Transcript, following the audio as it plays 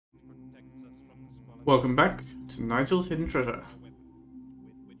Welcome back to Nigel's Hidden Treasure.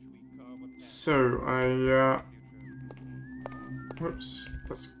 So, whoops,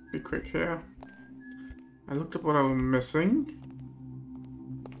 let's be quick here. I looked up what I was missing.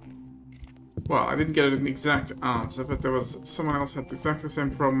 Well, I didn't get an exact answer, but there was someone else had exactly the same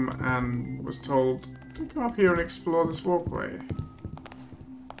problem and was told to come up here and explore this walkway.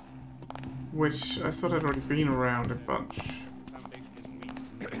 Which I thought I'd already been around a bunch.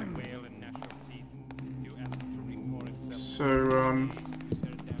 So,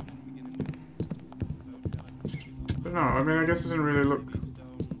 but no, I mean, I guess I didn't really look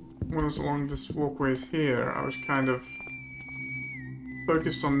when I was along this walkways here. I was kind of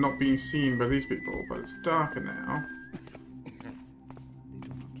focused on not being seen by these people, but it's darker now.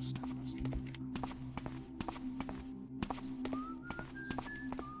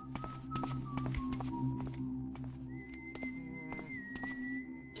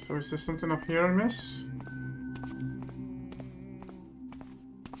 So is there something up here I missed?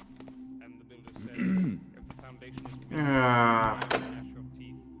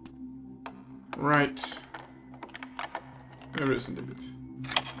 Right. There is indeed.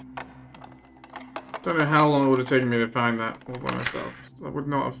 Don't know how long it would have taken me to find that all by myself. I would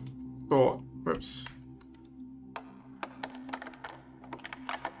not have thought. Whoops.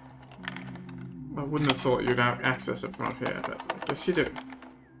 I wouldn't have thought you'd have access it from up here, but I guess you do.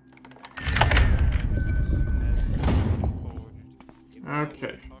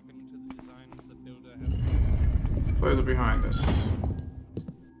 Okay. Further behind us.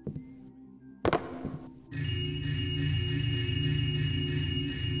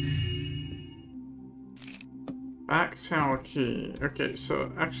 Back tower key. Okay,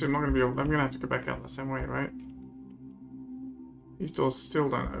 so actually I'm not gonna be able. I'm gonna have to go back out the same way, right? These doors still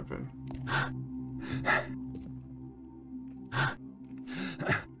don't open.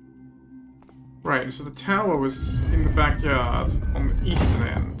 Right, so the tower was in the backyard on the eastern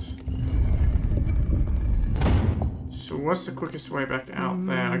end. So what's the quickest way back out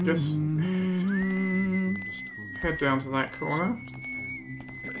there? I guess head down to that corner.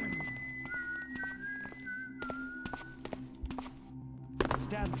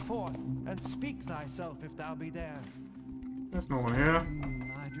 Stand forth and speak thyself if thou be there. There's no one here.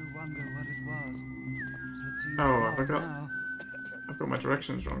 I do wonder what it was. It seems Oh, I gone forgot. now. I've got my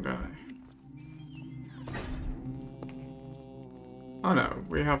directions wrong, don't I? Oh no,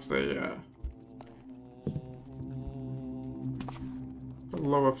 we have the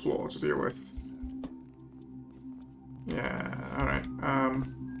lower floor to deal with. Yeah, alright. I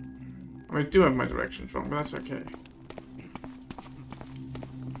mean, I do have my directions wrong, but that's okay.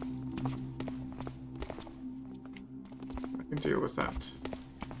 I can deal with that.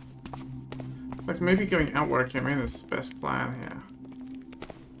 Like, maybe going out where I came in is the best plan here.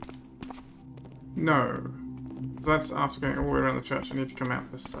 No. So that's after going all the way around the church. I need to come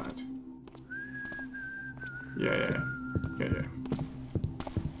out this side. Yeah. Need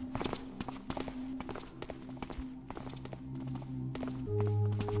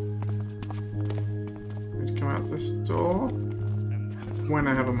to come out this door when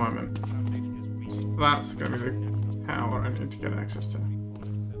I have a moment. So that's going to be the tower I need to get access to.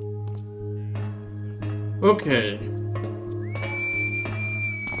 Okay.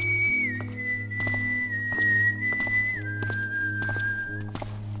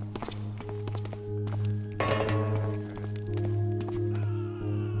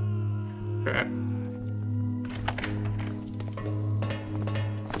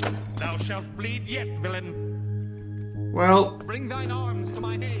 Thou shalt bleed yet, villain. Well, Bring thine arms to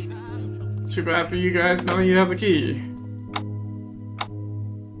my aid. too bad for you guys. None of you have the key.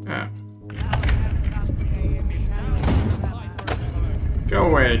 Yeah. Go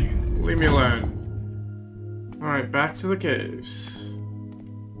away. Leave me alone. Alright, back to the caves.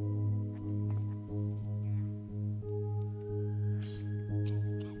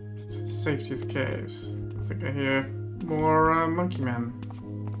 To the safety of the caves. I think I hear more monkey men.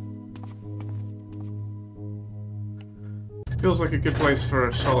 Feels like a good place for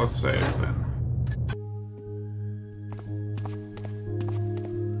a solid save then.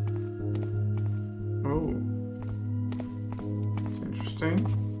 Oh. That's interesting.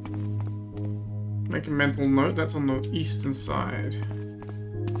 Make a mental note, that's on the eastern side.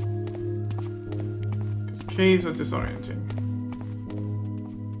 Because caves are disorienting.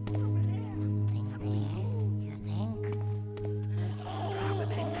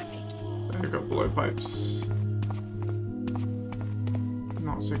 There we've got blowpipes.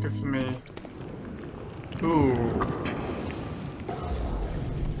 Not so good for me. Ooh.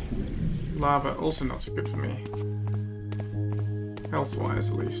 Lava, also not so good for me. Health-wise,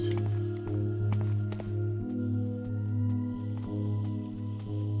 at least.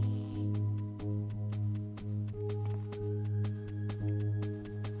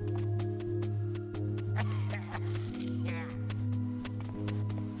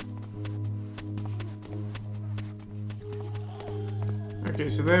 Okay,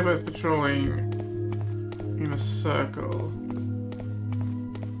 so they're both patrolling in a circle.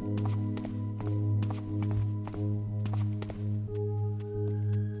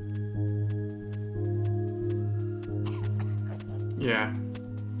 Yeah.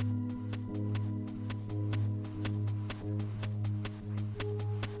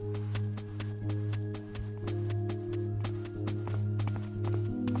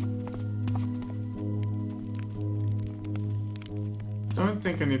 Don't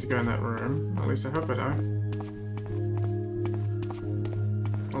think I need to go in that room. At least I hope I don't.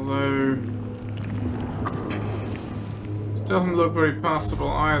 Although it doesn't look very passable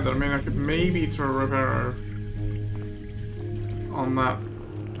either. I mean, I could maybe throw a rope arrow on that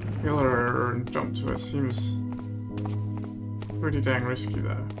pillar and jump to it. Seems pretty dang risky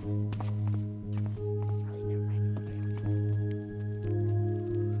though.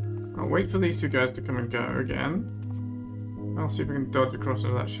 I'll wait for these two guys to come and go again. I'll see if I can dodge across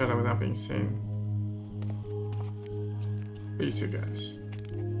into that shadow without being seen. These two guys.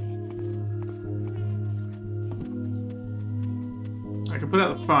 I can put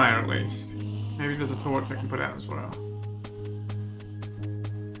out the fire at least. Maybe there's a torch I can put out as well.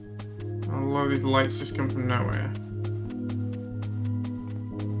 Although these lights just come from nowhere.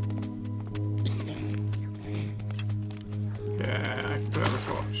 Yeah, I can put out the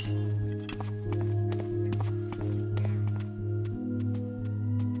torch.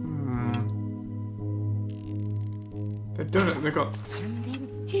 They've got...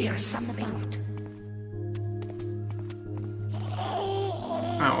 Here's something.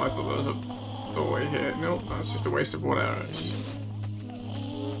 Oh, I thought there was a doorway here. No, that's just a waste of wood arrows.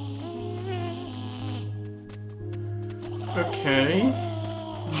 Okay.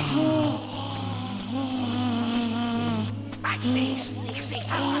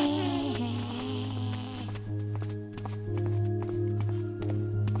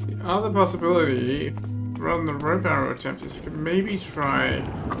 The other possibility, rather than the rope arrow attempt, is I could maybe try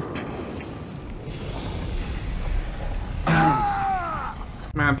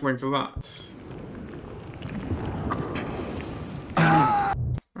mantling to that.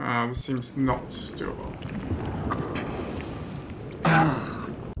 This seems not doable.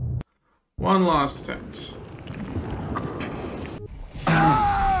 One last attempt.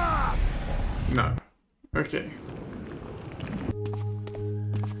 No. Okay.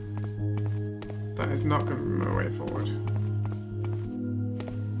 That is not going to be my way forward.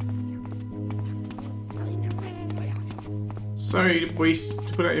 Sorry to waste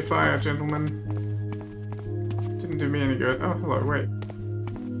to put out your fire, gentlemen. Didn't do me any good. Oh, hello, wait.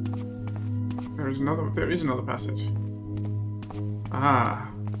 There is another passage.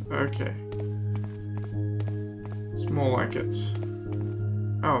 Ah, okay. It's more like it's...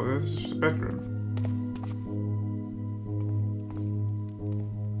 Oh, this is just a bedroom.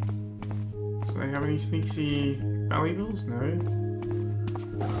 Do they have any sneaky valuables? No.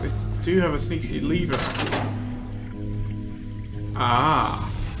 They do have a sneaky lever. Ah.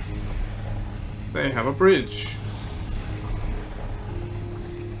 They have a bridge.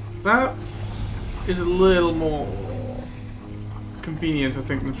 That is a little more convenient, I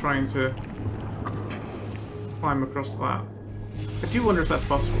think, than trying to climb across that. I do wonder if that's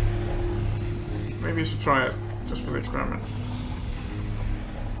possible. Maybe I should try it, just for the experiment.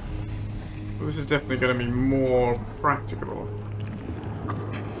 Well, this is definitely going to be more practicable.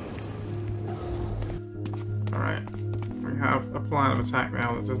 Alright. We have a plan of attack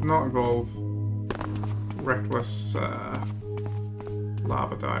now that does not involve reckless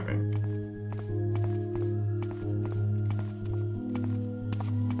lava diving.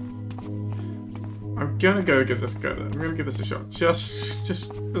 I'm gonna go give this a go. I'm gonna give this a shot, just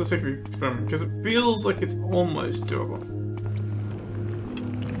for the sake of the experiment, because it feels like it's almost doable.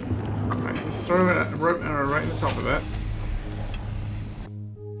 Right, just throw a rope arrow right in the top of it.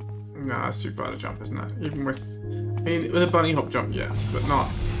 No, that's too far to jump, isn't it? Even with, I mean, with a bunny hop jump, yes, but not.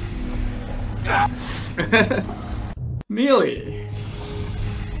 Nearly.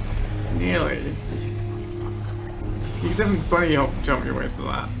 Nearly. You can definitely bunny hop jump your way to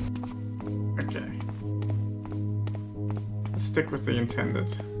that. Okay. Let's stick with the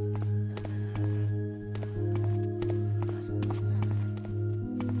intended.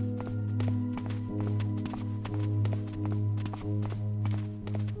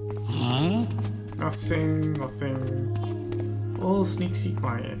 Nothing, nothing. All sneaky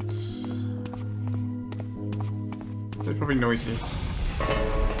quiet. They're probably noisy.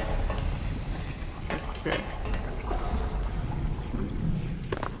 Okay.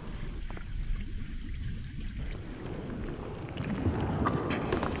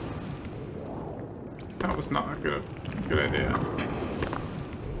 That was not a good idea.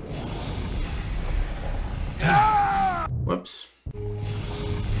 Whoops.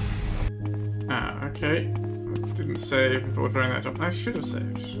 Ah, okay. I didn't save before trying that jump. I should have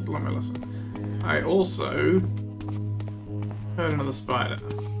saved. Should have learned my lesson. I also heard another spider.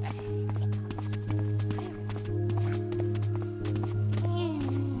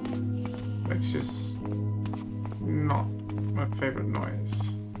 Which is not my favorite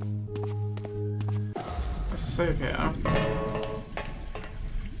noise. Let's save here.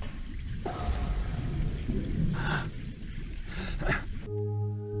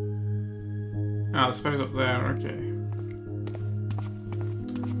 Ah, the spider's up there, okay.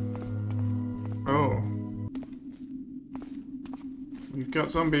 Oh. We've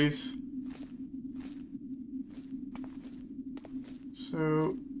got zombies.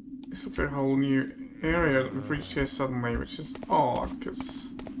 So, this looks like a whole new area that we've reached here suddenly, which is odd,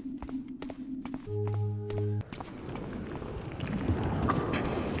 because...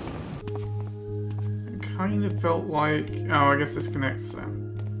 it kind of felt like... oh, I guess this connects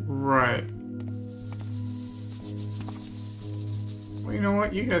then. Right. Well, you know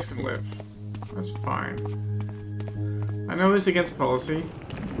what? You guys can live. That's fine. I know it's against policy.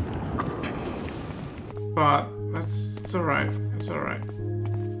 But it's alright. It's alright.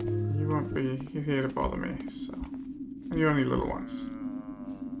 You won't be here to bother me, so... and you're only little ones.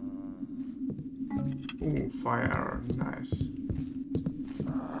 Ooh, fire arrow. Nice.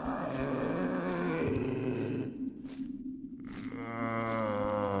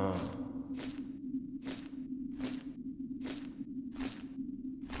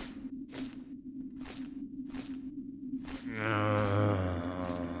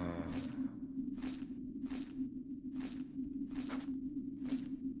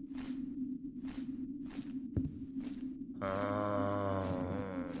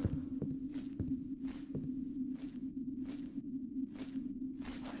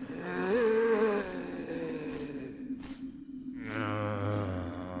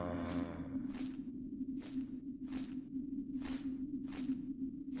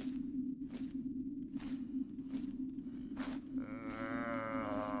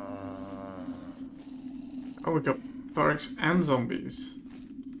 Oh, we got barracks and zombies.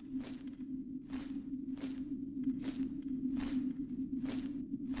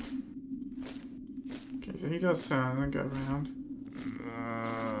 Okay, so he does turn and go around.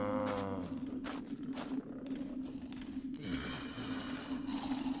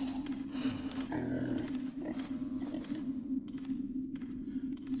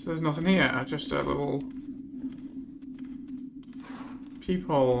 So there's nothing here, just a little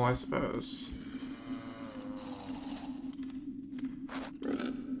peephole, I suppose.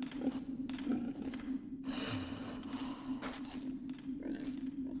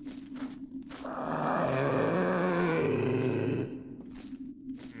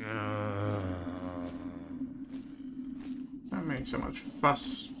 So much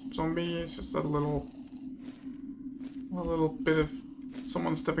fuss, zombie. It's just a little bit of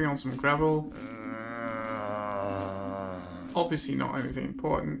someone stepping on some gravel. Obviously not anything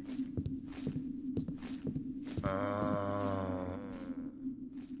important.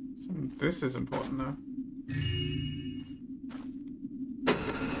 This is important though.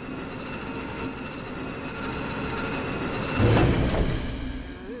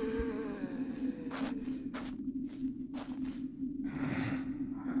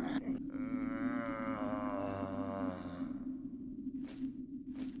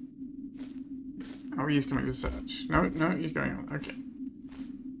 Oh, he's coming to search. No, he's going on. Okay.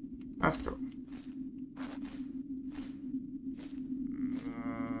 That's cool.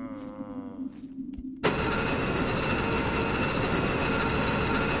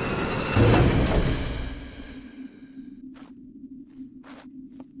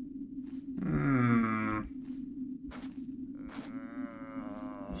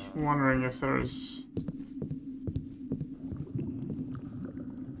 Just wondering if there's...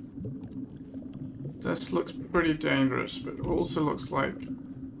 this looks pretty dangerous, but it also looks like... I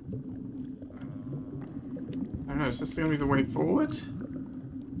don't know, is this going to be the way forward?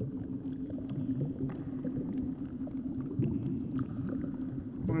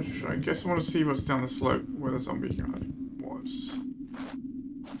 I guess I want to see what's down the slope where the zombie guy was.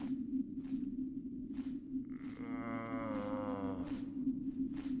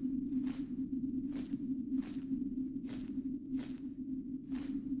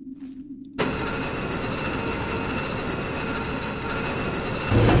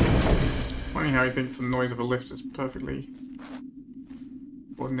 Funny how he thinks the noise of a lift is perfectly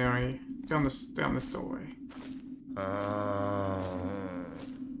ordinary. Down this doorway.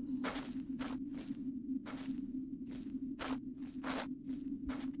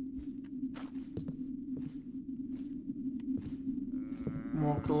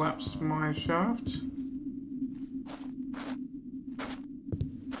 More collapsed mine shaft.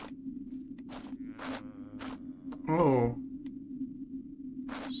 Oh.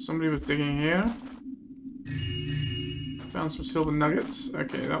 Somebody was digging here. Found some silver nuggets.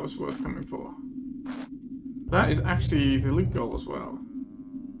 Okay, that was worth coming for. That is actually the loot goal as well.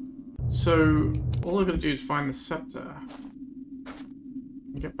 So, all I've got to do is find the scepter.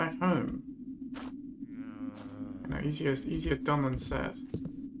 And get back home. You know, easier done than said.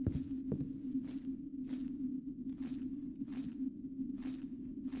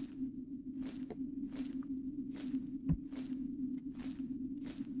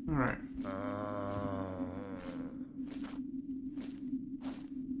 Alright.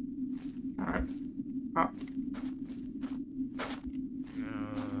 Alright. Up.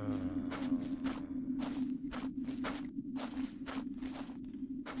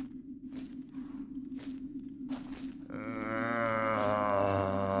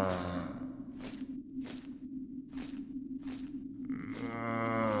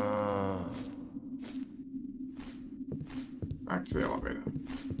 Back to the elevator.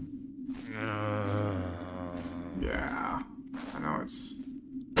 Yeah, I know it's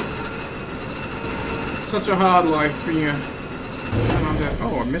such a hard life being a undead.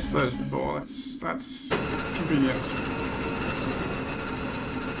 Oh, I missed those before. That's convenient.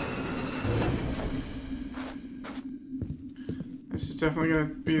 This is definitely going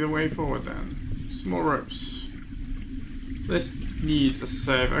to be the way forward then. Some more ropes. This needs a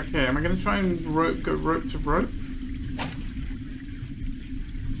save. Okay, am I going to try and go rope to rope?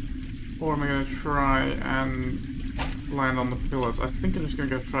 Or am I going to try and land on the pillars? I think I'm just going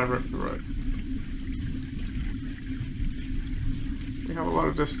to go try rope to rope. We have a lot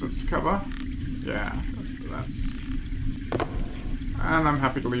of distance to cover. Yeah, that's... And I'm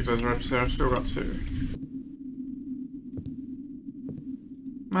happy to leave those ropes there. I've still got 2.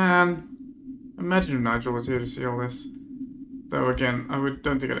 Man, imagine if Nigel was here to see all this. Though again,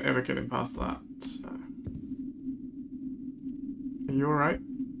 don't think I'd ever get him past that. So. Are you alright,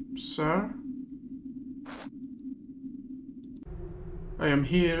 sir? I am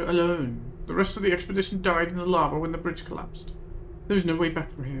here alone. The rest of the expedition died in the lava when the bridge collapsed. There is no way back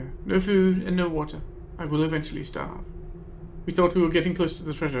from here. No food and no water. I will eventually starve. We thought we were getting close to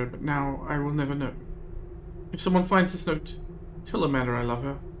the treasure, but now I will never know. If someone finds this note, tell Amanda I love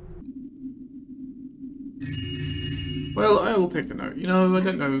her. Well, I will take the note. You know, I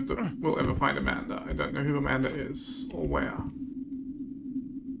don't know that we'll ever find Amanda. I don't know who Amanda is, or where.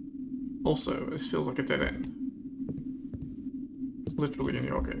 Also, this feels like a dead end. Literally in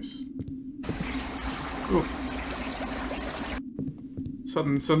your case. Oof.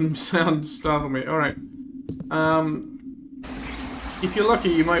 Sudden sound startled me. Alright. If you're lucky,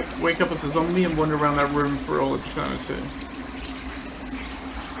 you might wake up as a zombie and wander around that room for all eternity.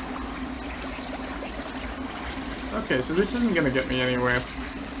 Okay, so this isn't going to get me anywhere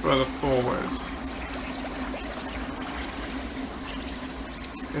further forwards.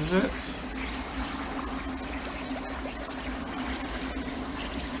 Is it?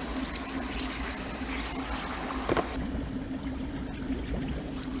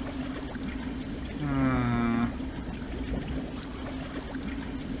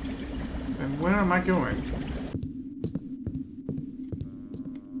 Then where am I going?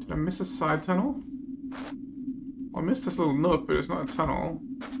 Did I miss a side tunnel? I missed this little nook, but it's not a tunnel.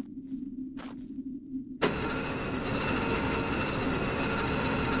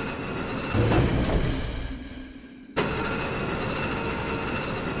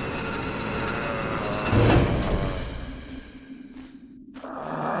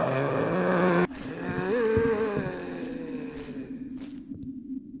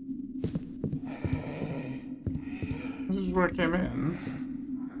 This is where I came in.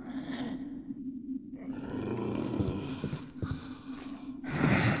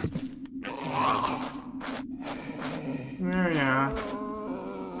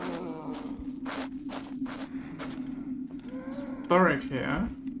 Thoric here.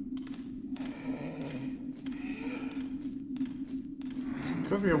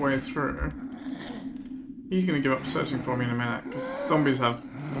 Could be a way through. He's gonna give up searching for me in a minute, because zombies have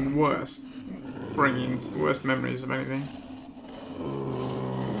the worst brains, the worst memories of anything.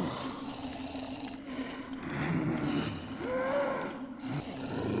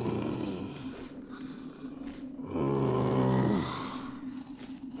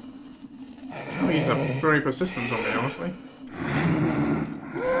 Oh, he's a very persistent zombie, honestly.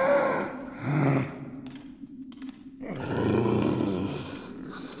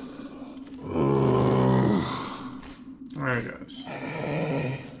 There he goes.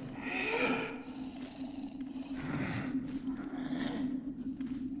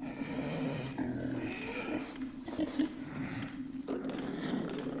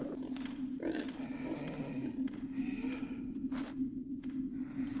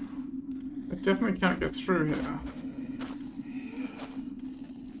 definitely can't get through here.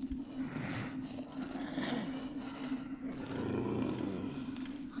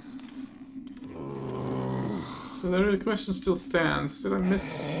 So the question still stands. Did I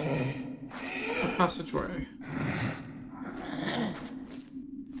miss a passageway?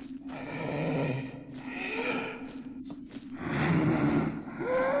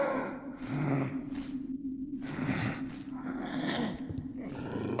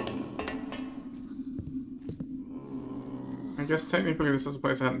 I guess technically this is a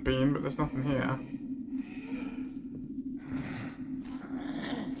place I hadn't been, but there's nothing here.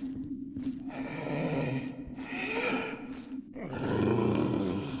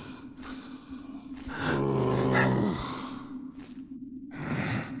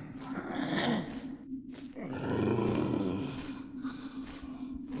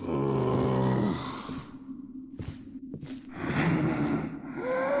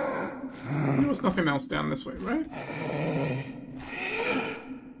 There was nothing else down this way, right?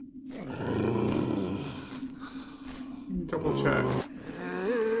 Double check.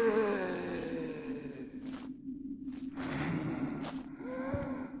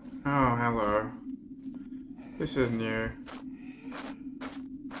 Oh, hello. This is new.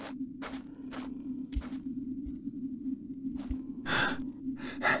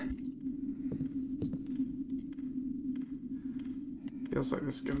 Feels like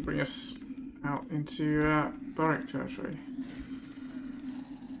this is going to bring us out into barrack territory.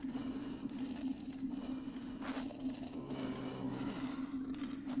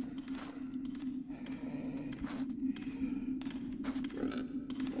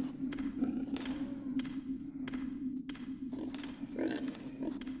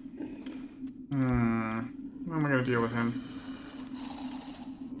 How am I going to deal with him?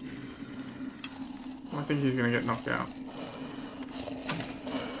 I think he's going to get knocked out.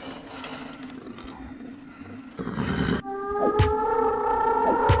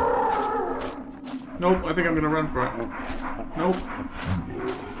 Nope, I think I'm going to run for it. Nope.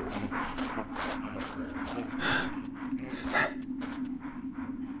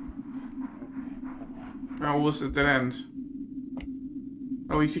 Oh, well, this is a dead end.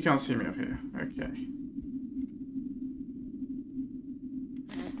 At least you can't see me up here. Okay.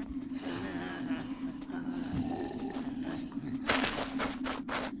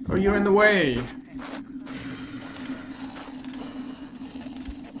 Oh, you're in the way!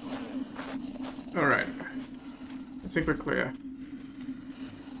 Alright. I think we're clear.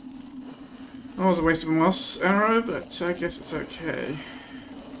 That was a waste of a moss arrow, but I guess it's okay.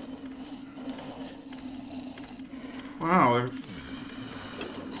 Wow, they've...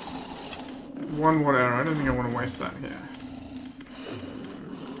 One wood arrow. I don't think I want to waste that here.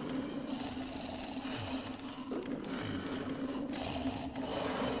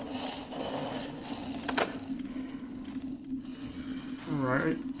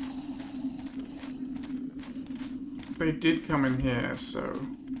 Alright. They did come in here, so...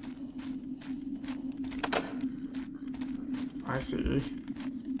 I see.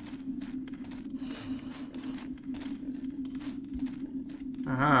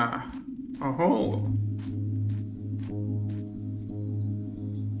 Aha. A hole.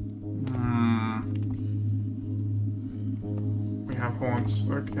 We have horns.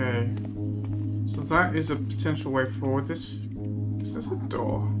 Okay. So that is a potential way forward. This... Is this a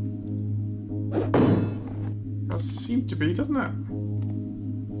door? Does seem to be, doesn't it?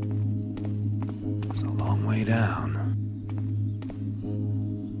 It's a long way down.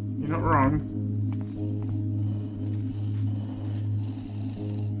 You're not wrong.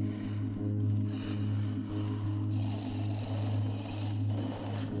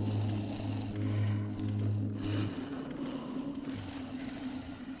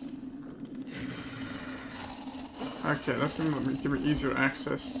 Okay, that's going to give me easier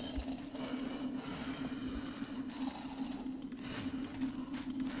access.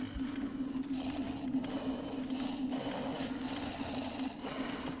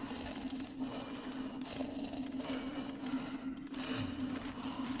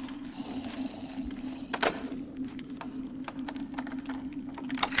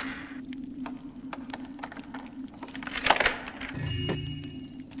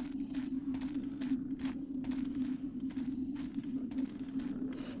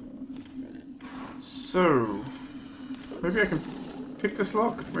 So, maybe I can pick this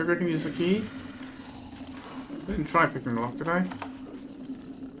lock? Maybe I can use the key? I didn't try picking the lock, did I?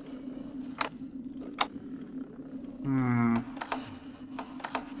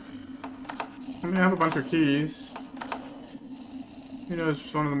 I mean, I have a bunch of keys. Who knows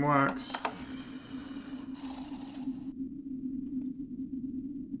which one of them works?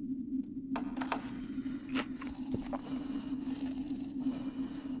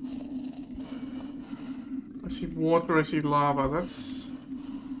 water, I see lava. That's...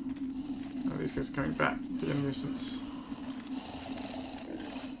 Oh, these guys are coming back. Be a nuisance.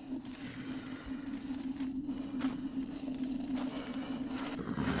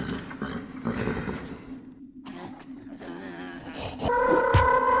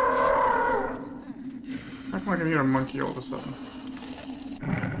 How come I can hear a monkey all of a sudden?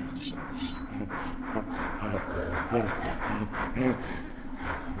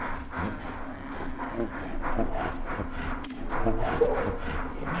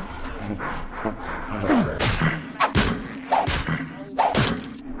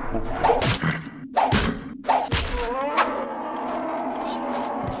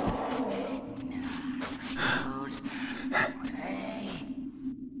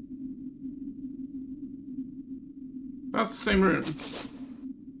 That's the same room.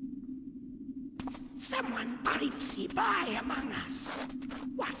 Someone creepsy by among us.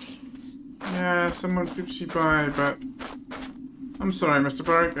 Watch it. Yeah, someone creepsy by, but... I'm sorry, Mr.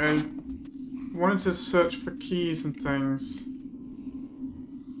 Burke. I wanted to search for keys and things.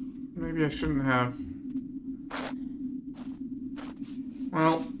 Maybe I shouldn't have.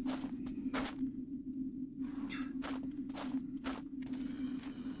 Well...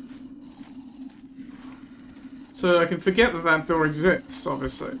 So I can forget that that door exists,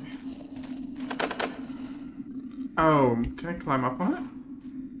 obviously. Oh, can I climb up on it?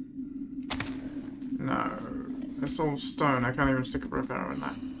 No. It's all stone. I can't even stick a rope arrow in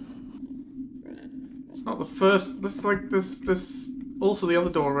that. It's not the first... This is like this... Also the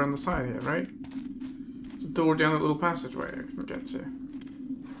other door around the side here, right? It's a door down that little passageway I can get to. There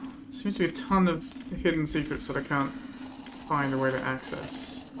seems to be a ton of hidden secrets that I can't find a way to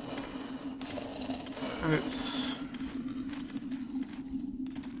access. And it's...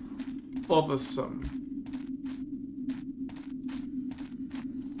 bothersome.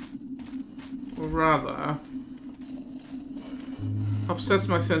 Or rather, upsets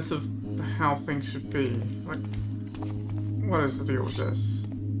my sense of how things should be. Like, what is the deal with this?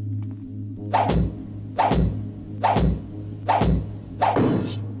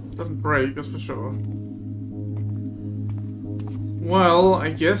 Doesn't break, that's for sure. Well, I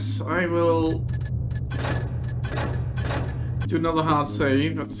guess I will do another hard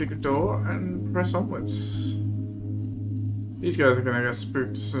save at the secret door and press onwards. These guys are gonna get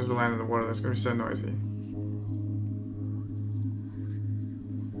spooked as soon as we land in the water. That's gonna be so noisy.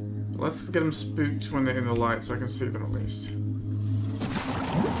 Let's get them spooked when they're in the light so I can see them at least.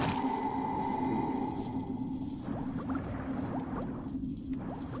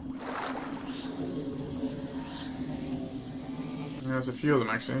 There's a few of them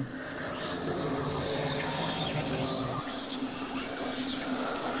actually.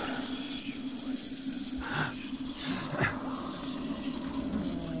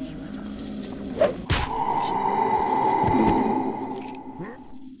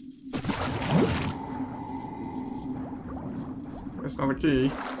 That's not a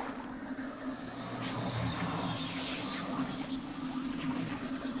key.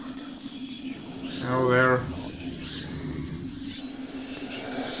 Oh, there.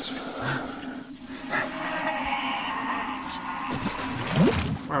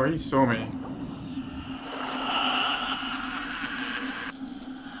 Wow, he saw me.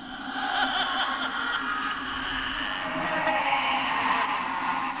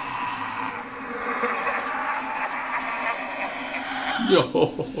 Yo.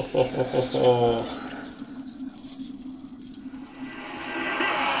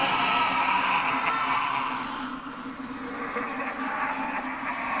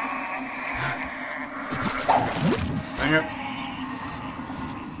 Dang it.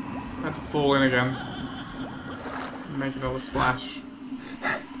 I had to fall in again. Make another splash.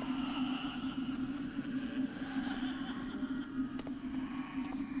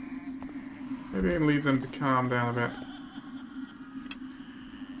 Maybe I can leave them to calm down a bit.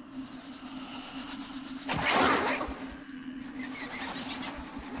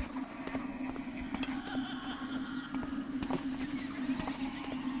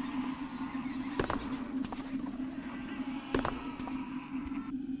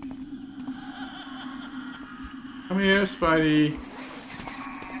 Come here, Spidey.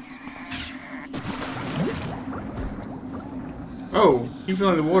 Oh, he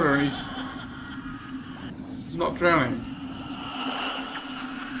fell in the water and he's not drowning.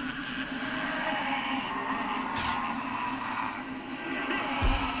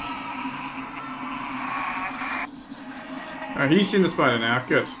 Oh, he's seen the spider now.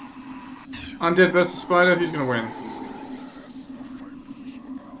 Good. Undead versus spider. Who's gonna win?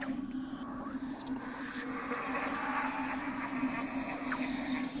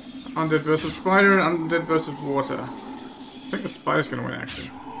 Undead versus spider and undead versus water. I think the spider's gonna win,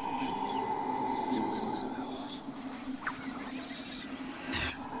 actually.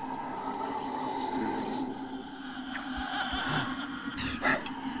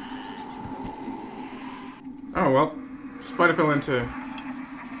 Oh well. Spider fell into.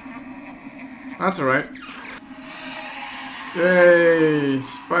 That's alright. Yay!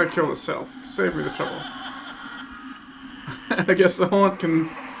 Spider killed itself. Save me the trouble. I guess the haunt can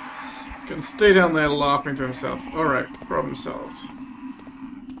stay down there laughing to himself. Alright, problem solved.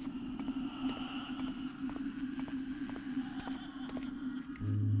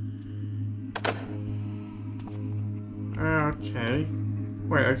 Okay.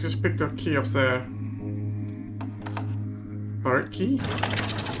 Wait, I just picked up key off there. Barrett key?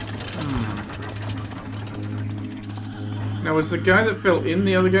 Now, was the guy that fell in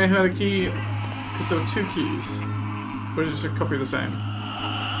the other guy who had a key? Because there were two keys. Or is it just a copy of the same?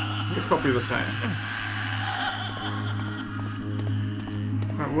 It's a copy of the same.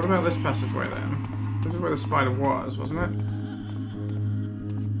 Right, what about this passageway then? This is where the spider was, wasn't it?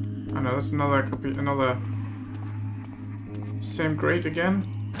 Oh no, that's another copy, another... Same grate again?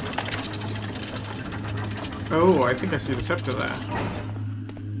 Oh, I think I see the scepter there.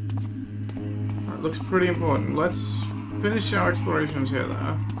 That looks pretty important. Let's finish our explorations here,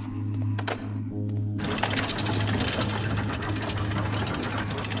 though.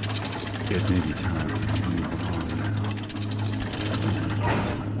 It may be time for me to move along now.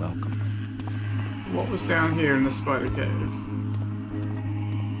 Welcome. What was down here in the spider cave?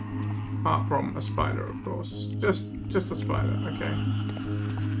 Apart from a spider, of course. Just a spider, okay.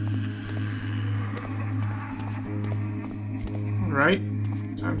 Alright,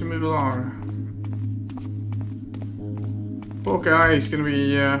 time to move along. Poor guy, he's gonna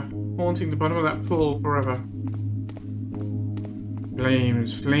be haunting the bottom of that pool forever.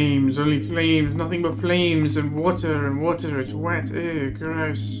 Flames, flames, only flames, nothing but flames and water, it's wet, ew,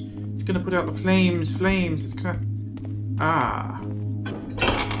 gross. It's gonna put out the flames, it's gonna... Ah.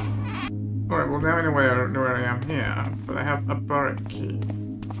 Alright, well now I know where I am here, but I have a barrack key.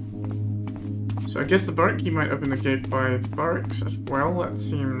 So I guess the barrack key might open the gate by the barracks as well. That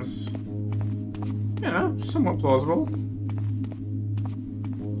seems, you know, somewhat plausible.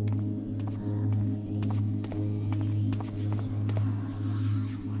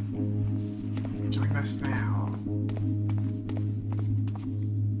 Enjoying this now.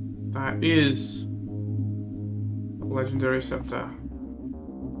 That is the legendary scepter.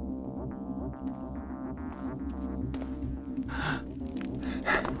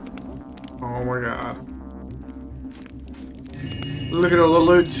 Oh my god. Look at all the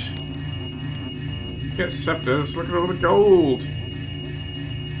loot. Get scepters, look at all the gold.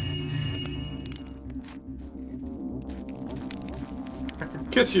 I can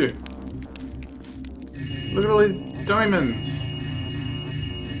kiss you. Look at all these diamonds.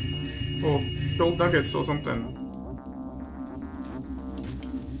 Or gold nuggets or something.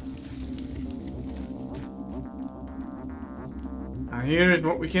 And here is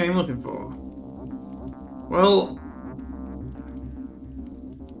what we came looking for. Well,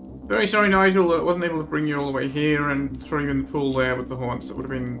 very sorry, Nigel, that I wasn't able to bring you all the way here and throw you in the pool there with the haunts. That would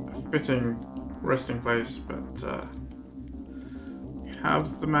have been a fitting resting place, but you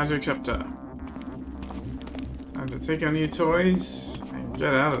have the magic scepter. Time to take on your toys and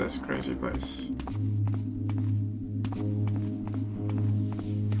get out of this crazy place.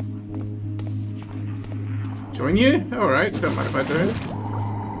 Join you? Alright, don't mind if I do.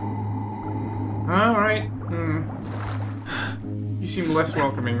 Alright. You seem less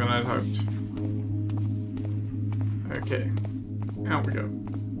welcoming than I'd hoped. Okay. Out we go.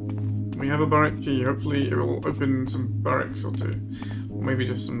 We have a barrack key. Hopefully it will open some barracks or two. Or maybe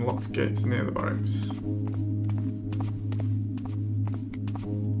just some locked gates near the barracks.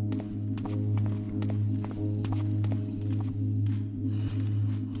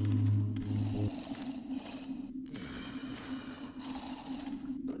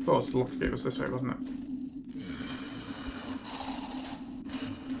 Of course, the locked gate was this way, wasn't it?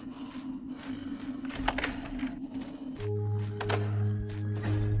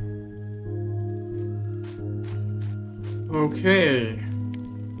 Okay.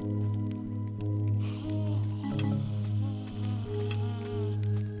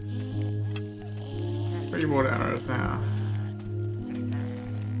 Reward arrows now.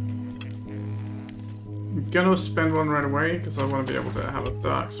 I'm gonna spend one right away because I want to be able to have a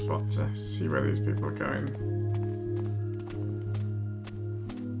dark spot to see where these people are going.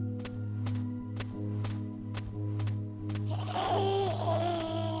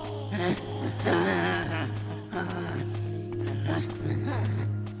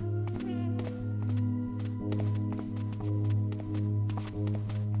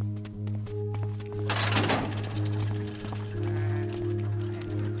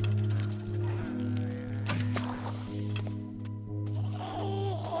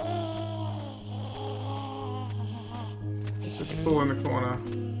 full in the corner.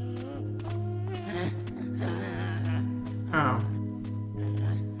 Oh.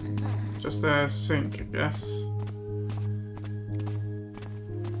 Just their sink, I guess.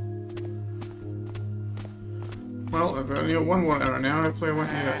 Well, I've only got one more error now. Hopefully I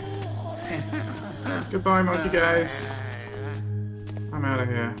won't need it. Goodbye, monkey guys. I'm out of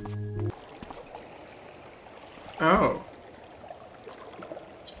here. Oh.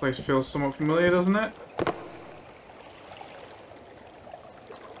 This place feels somewhat familiar, doesn't it?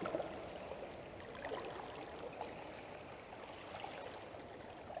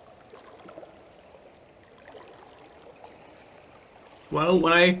 Well,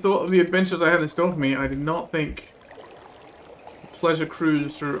 when I thought of the adventures I had in store for me, I did not think a pleasure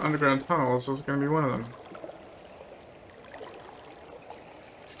cruise through underground tunnels was going to be one of them.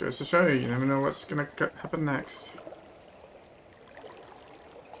 Just goes to show you, you never know what's going to happen next.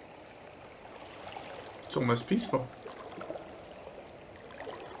 It's almost peaceful.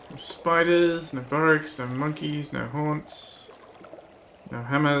 No spiders, no bugs, no monkeys, no haunts, no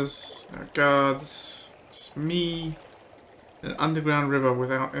hammers, no guards, just me. An underground river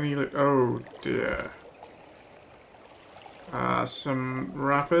without any... Oh dear. Some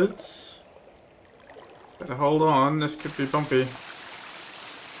rapids. Better hold on, this could be bumpy.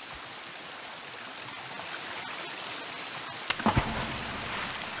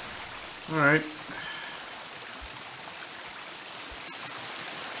 Alright.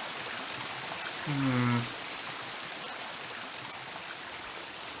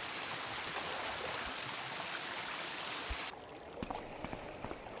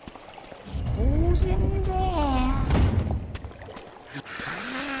 Who's in there?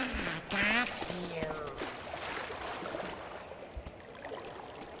 Ah, that's you.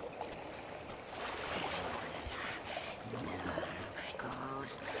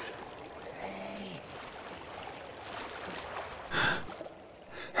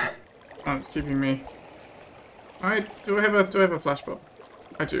 Oh, it's keeping me. Do I have a flashbulb?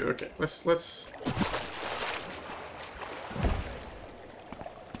 I do. Okay, let's let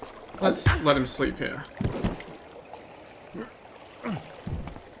him sleep here.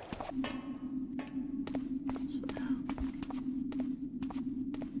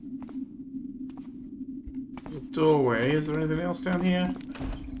 There's a doorway. Is there anything else down here?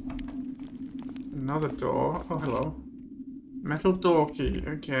 Another door. Oh, hello. Metal door key.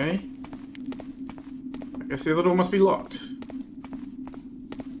 Okay. I guess the other door must be locked.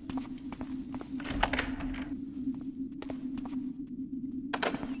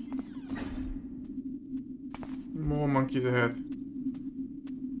 More monkeys ahead.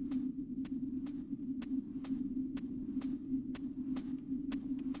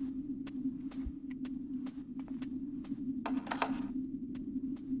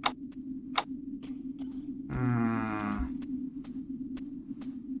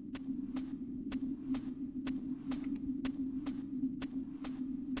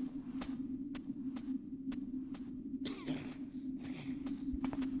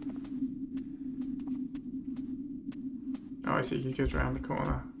 Oh, I see, he goes around the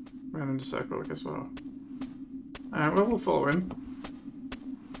corner. Round in the circle, I guess, well. Alright, well, we'll follow him.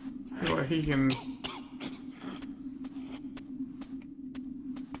 See what he can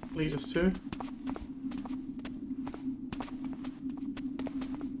lead us to.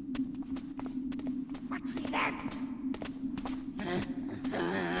 What's that?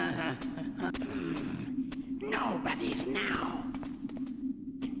 Nobody's now.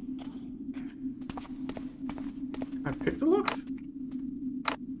 I picked the lock?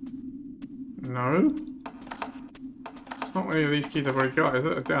 No. It's not any of these keys I've already got, is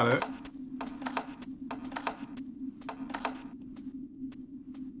it? I doubt it.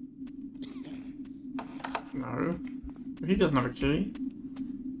 No. He doesn't have a key.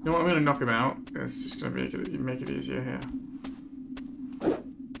 You know what? I'm going to knock him out. It's just going to make it easier here.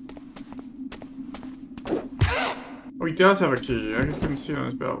 Oh, he does have a key. I couldn't see it on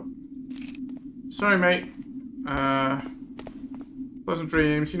his belt. Sorry, mate. Pleasant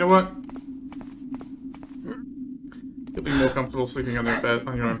dreams. You know what? You'll be more comfortable sleeping on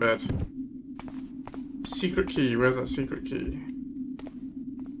your own bed. Secret key. Where's that secret key?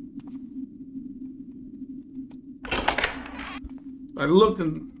 I looked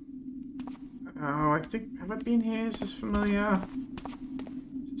and... Oh, I think... Have I been here? Is this familiar?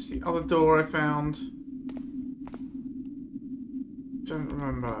 It's the other door I found. Don't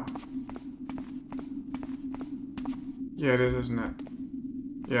remember. Yeah, it is, isn't it?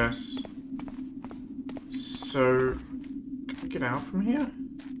 Yes. So... Can we get out from here?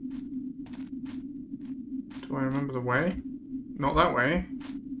 Do I remember the way? Not that way.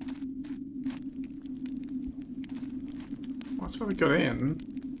 What's where we got in.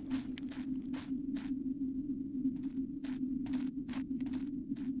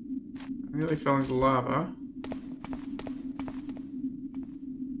 I nearly fell into lava.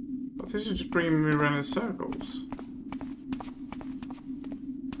 But this is just bringing me around in circles.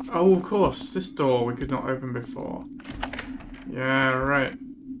 Oh, of course, this door we could not open before. Yeah, right.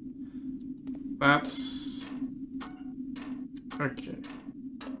 That's... okay.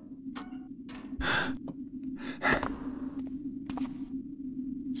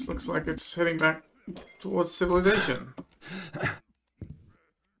 This looks like it's heading back towards civilization.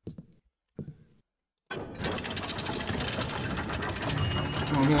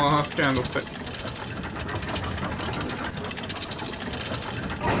 One last candlestick.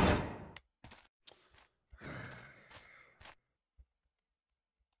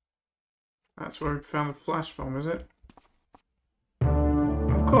 That's where we found the flash bomb, is it?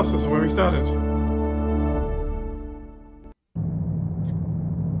 Of course, that's where we started.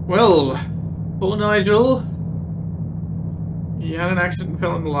 Well, poor Nigel. He had an accident and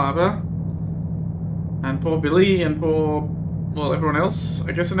fell in the lava. And poor Billy and poor, well, everyone else.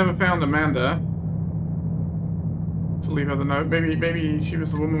 I guess I never found Amanda to leave her the note. Maybe she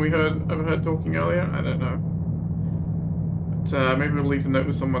was the woman we overheard talking earlier. I don't know. But maybe we'll leave the note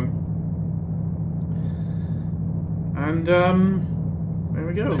with someone. And there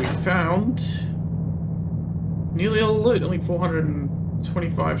we go. We found nearly all the loot. Only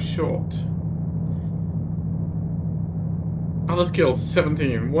 425 short. Others killed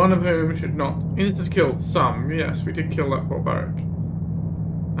 17. One of whom should not. Instant killed some. Yes, we did kill that poor barrack.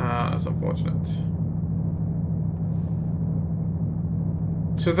 That's unfortunate.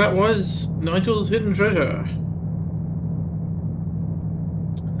 So that was Nigel's hidden treasure,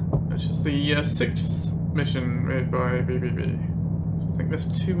 which is the 6th mission made by BBB. I think there's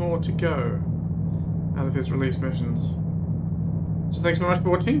 2 more to go out of his released missions. So thanks very much for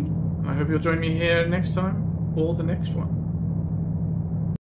watching. I hope you'll join me here next time for the next one.